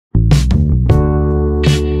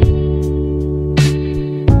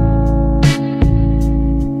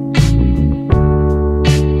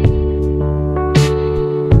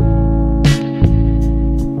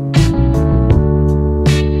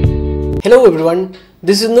Hello everyone,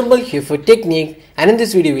 this is Nirmal here for Technique, and in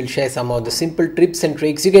this video we'll share some of the simple tips and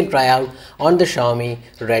tricks you can try out on the Xiaomi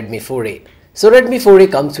Redmi 4A. So Redmi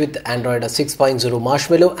 4A comes with Android 6.0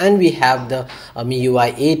 Marshmallow, and we have the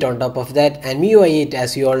MIUI 8 on top of that. And MIUI 8,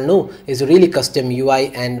 as you all know, is a really custom UI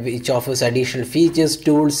and which offers additional features,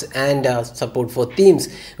 tools and support for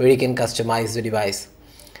themes where you can customize the device.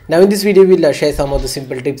 Now in this video we'll share some of the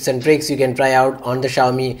simple tips and tricks you can try out on the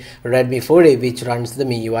Xiaomi Redmi 4A which runs the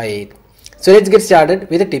MIUI 8. So let's get started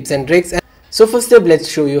with the tips and tricks. So first step, let's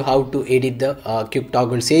show you how to edit the quick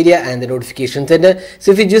toggles area and the notification center.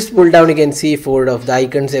 So if you just pull down, you can see 4 of the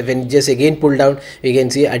icons. If you just again pull down, you can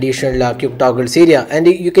see additional quick toggles area, and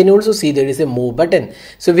you can also see there is a more button.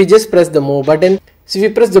 So if we just press the more button, so if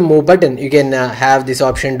you press the more button, you can have this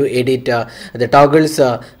option to edit the toggles.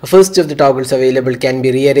 First of the toggles available can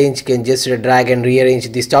be rearranged. You can just drag and rearrange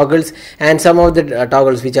these toggles, and some of the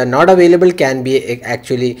toggles which are not available can be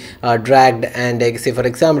actually dragged. And say for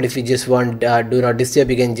example, if you just want do not disturb,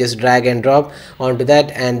 you can just drag and drop onto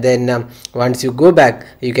that, and then once you go back,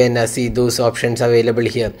 you can see those options available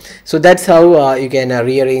here. So that's how you can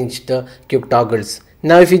rearrange the quick toggles.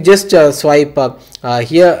 Now if you just swipe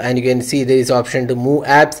here, and you can see there is option to move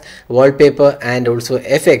apps, wallpaper and also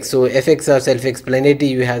effects. So effects are self-explanatory.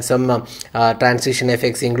 You have some transition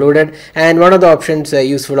effects included, and one of the options,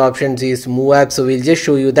 useful options, is move apps. So we'll just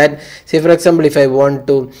show you that. Say for example, if I want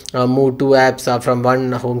to move 2 apps from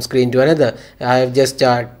one home screen to another, I have just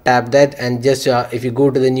tap that, and just if you go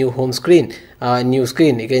to the new home screen, new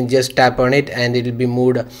screen, you can just tap on it and it will be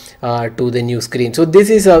moved to the new screen. So this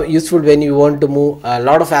is useful when you want to move a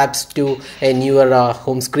lot of apps to a newer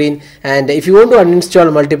home screen. And if you want to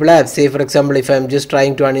uninstall multiple apps, say for example, if I'm just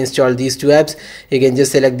trying to uninstall these 2 apps, you can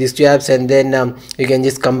just select these 2 apps, and then you can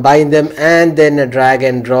just combine them and then drag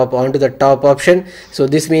and drop onto the top option. So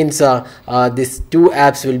this means these 2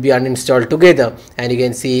 apps will be uninstalled together, and you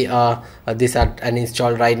can see this are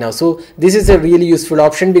uninstalled right now. So this is a really useful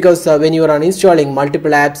option, because when you are uninstalling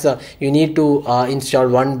multiple apps, you need to install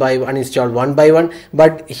one by one,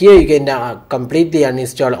 but here you can completely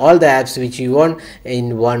uninstall all the apps which you want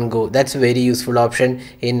in one go. That's a very useful option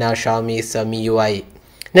in Xiaomi's MIUI.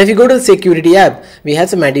 Now if you go to the security app, we have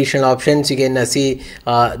some additional options. You can see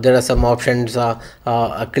there are some options.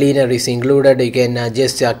 A cleaner is included. You can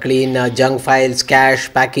just clean junk files,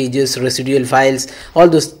 cache, packages, residual files. All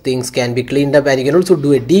those things can be cleaned up, and you can also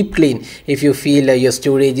do a deep clean if you feel your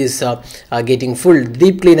storage is getting full.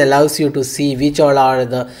 Deep clean allows you to see which all are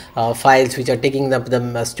the files which are taking up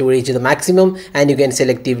the storage to the maximum, and you can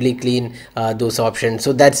selectively clean those options.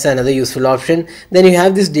 So that's another useful option. Then you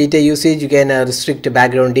have this data usage. You can restrict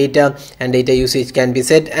background data, and data usage can be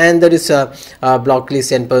set, and there is a block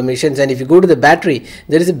list and permissions. And if you go to the battery,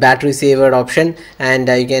 there is a battery saver option, and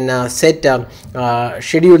you can set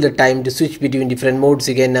schedule the time to switch between different modes.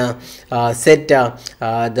 You can set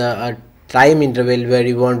the time interval where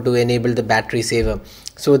you want to enable the battery saver.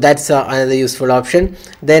 So that's another useful option.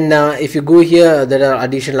 Then if you go here, there are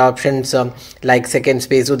additional options like second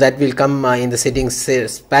space. So that will come in the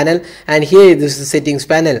settings panel, and here this is the settings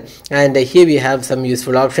panel, and here we have some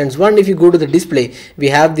useful options. One, if you go to the display, we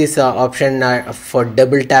have this option for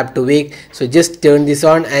double tap to wake. So just turn this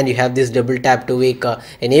on, and you have this double tap to wake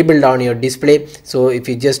enabled on your display. So if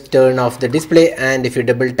you just turn off the display, and if you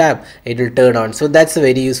double tap, it will turn on. So that's a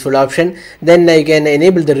very useful option. Then you can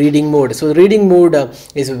enable the reading mode. So the reading mode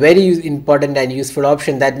is a very important and useful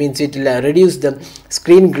option. That means it will reduce the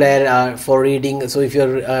screen glare for reading. So if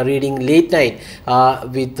you're reading late night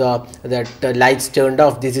with the lights turned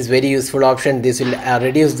off, this is very useful option. This will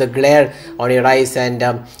reduce the glare on your eyes, and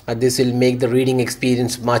this will make the reading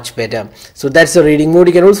experience much better. So that's the reading mode.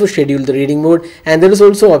 You can also schedule the reading mode, and there is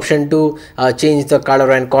also option to change the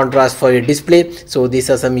color and contrast for your display. So these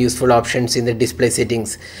are some useful options in the display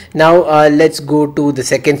settings. Now let's go to the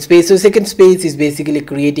second space. So second space is basically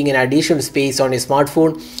creating an additional space on a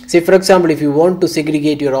smartphone. Say for example, if you want to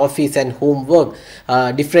segregate your office and home work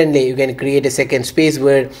differently, you can create a second space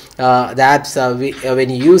where the apps when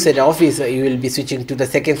you use at office, you will be switching to the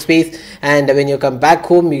second space, and when you come back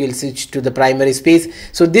home, you will switch to the primary space.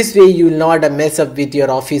 So this way you will not mess up with your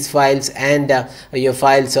office files and your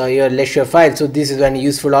files or your leisure files. So this is one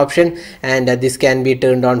useful option, and this can be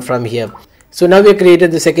turned on from here. So now we have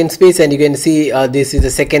created the second space, and you can see this is the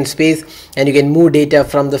second space, and you can move data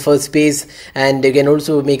from the first space, and you can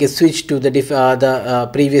also make a switch to the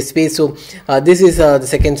previous space. So this is the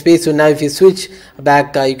second space. So now if you switch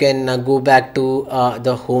back, you can go back to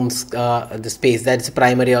the the space, that's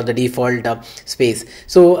primary or the default space.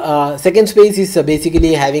 So second space is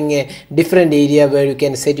basically having a different area where you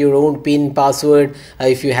can set your own pin, password.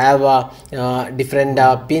 If you have a different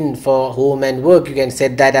pin for home and work, you can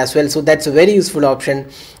set that as well. So that's a very useful option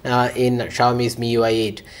in Xiaomi's MIUI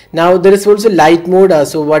 8. Now there is also light mode.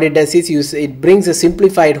 So what it does is it brings a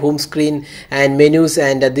simplified home screen and menus,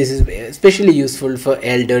 and this is especially useful for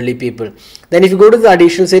elderly people. Then if you go to the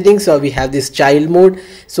additional settings, we have this child mode.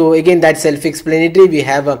 So again, that's self-explanatory. We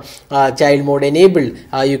have a child mode enabled.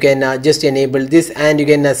 You can just enable this, and you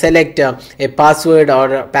can select a password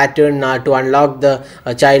or a pattern to unlock the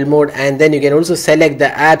child mode, and then you can also select the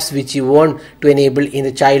apps which you want to enable in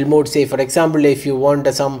the child mode. Say for example, if you want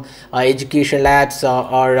some educational apps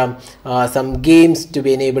or some games to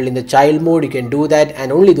be enabled in the child mode, you can do that,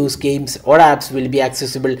 and only those games or apps will be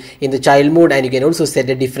accessible in the child mode, and you can also set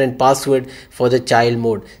a different password for the child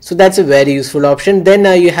mode. So that's a very useful option. Then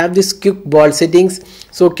you have this quick ball settings.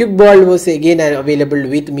 So quick ball was again available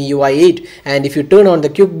with MIUI 8, and if you turn on the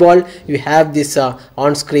quick ball, you have this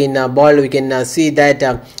on-screen ball. We can see that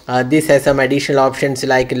this has some additional options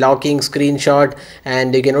like locking, screenshot,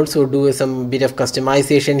 and you can also do some bit of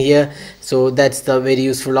customization here. So that's the very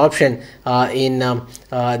useful option in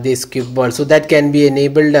this quick ball. So that can be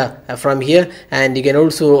enabled from here, and you can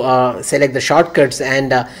also select the shortcuts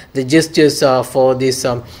and the gestures for this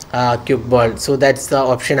quick ball. So that's the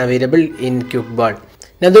option available in quick ball.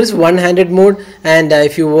 Now there is one-handed mode, and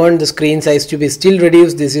if you want the screen size to be still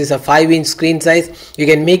reduced, this is a 5-inch screen size. You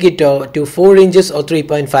can make it to 4 inches or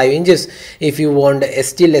 3.5 inches if you want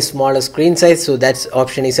still a smaller screen size. So that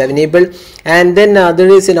option is enabled. And then there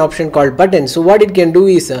is an option called buttons. So what it can do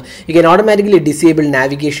is you can automatically disable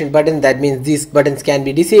navigation button. That means these buttons can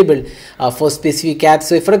be disabled for specific apps.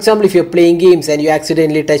 So for example, if you're playing games and you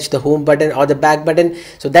accidentally touch the home button or the back button,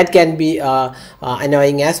 so that can be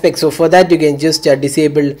annoying aspect. So for that, you can just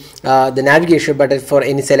disable the navigation button for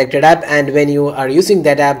any selected app, and when you are using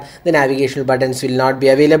that app, the navigation buttons will not be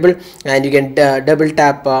available, and you can double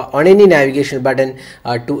tap on any navigation button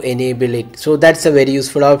to enable it. So that's a very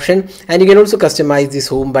useful option, and you can also customize this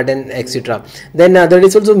home button, etc. Then there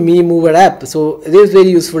is also Mi Mover app. So this is very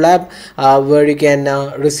useful app where you can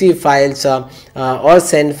receive files or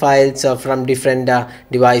send files from different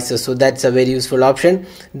devices. So that's a very useful option.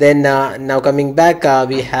 Then now coming back,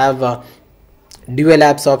 we have dual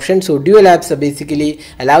apps option. So dual apps basically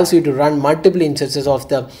allows you to run multiple instances of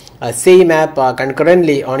the same app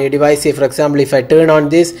concurrently on your device. Say for example, if I turn on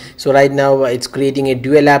this, so right now it's creating a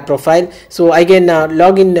dual app profile, so I can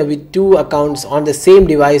log in with 2 accounts on the same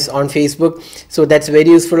device on Facebook. So that's a very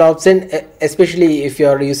useful option, especially if you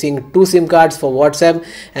are using 2 SIM cards for WhatsApp,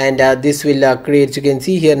 and this will create, you can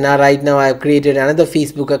see here now, right now I have created another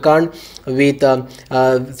Facebook account with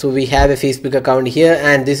so we have a Facebook account here,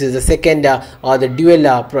 and this is the second or the dual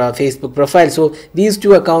Facebook profile. So these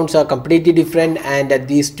 2 accounts are completely different, and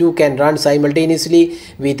these 2 can run simultaneously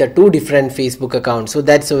with 2 different Facebook accounts. So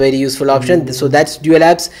that's a very useful option. So that's dual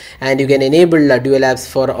apps, and you can enable dual apps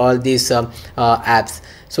for all these apps.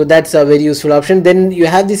 So that's a very useful option. Then you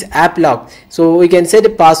have this app lock. So we can set a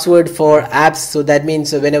password for apps. So that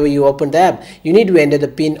means whenever you open the app, you need to enter the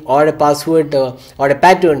pin or a password or a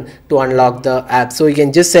pattern to unlock the app. So you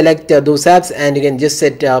can just select those apps, and you can just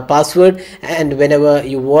set password, and whenever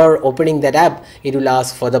you are opening that app, it will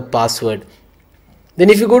ask for the password. Then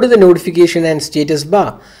if you go to the notification and status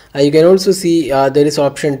bar, you can also see there is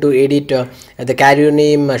option to edit the carrier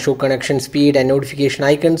name, show connection speed, and notification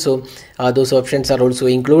icon. So those options are also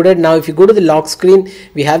included. Now if you go to the lock screen,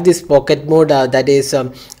 we have this pocket mode, that is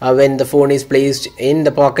when the phone is placed in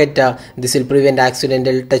the pocket, this will prevent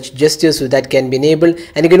accidental touch gestures, so that can be enabled.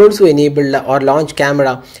 And you can also enable or launch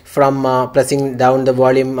camera from pressing down the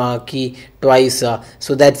volume key twice.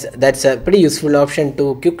 So that's a pretty useful option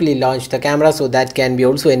to quickly launch the camera, so that can be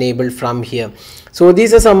also enabled from here. So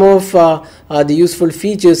these are some of the useful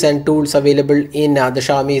features and tools available in the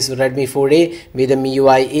Xiaomi's Redmi 4A with the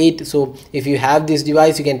MIUI 8. So if you have this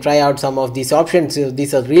device, you can try out some of these options. So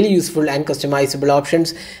these are really useful and customizable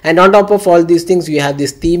options. And on top of all these things, you have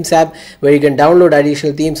this themes app where you can download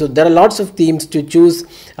additional themes. So there are lots of themes to choose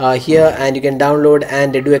here, and you can download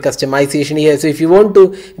and do a customization here. So if you want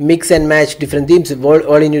to mix and match different themes,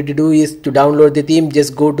 all you need to do is to download the theme.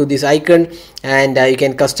 Just go to this icon, and you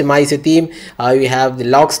can customize a theme. we have the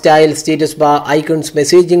lock style, status bar, icons,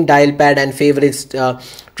 messaging, dial pad, and favorites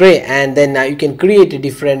tray. And then you can create a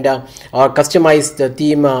different or customize the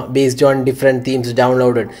theme based on different themes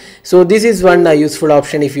downloaded. So this is one useful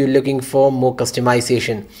option if you're looking for more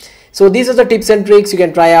customization. So these are the tips and tricks you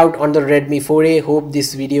can try out on the Redmi 4A. Hope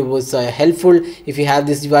this video was helpful. If you have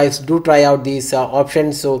this device, do try out these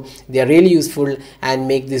options. So they are really useful and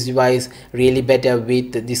make this device really better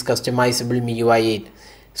with this customizable MIUI 8.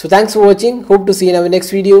 So thanks for watching. Hope to see you in our next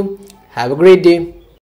video. Have a great day.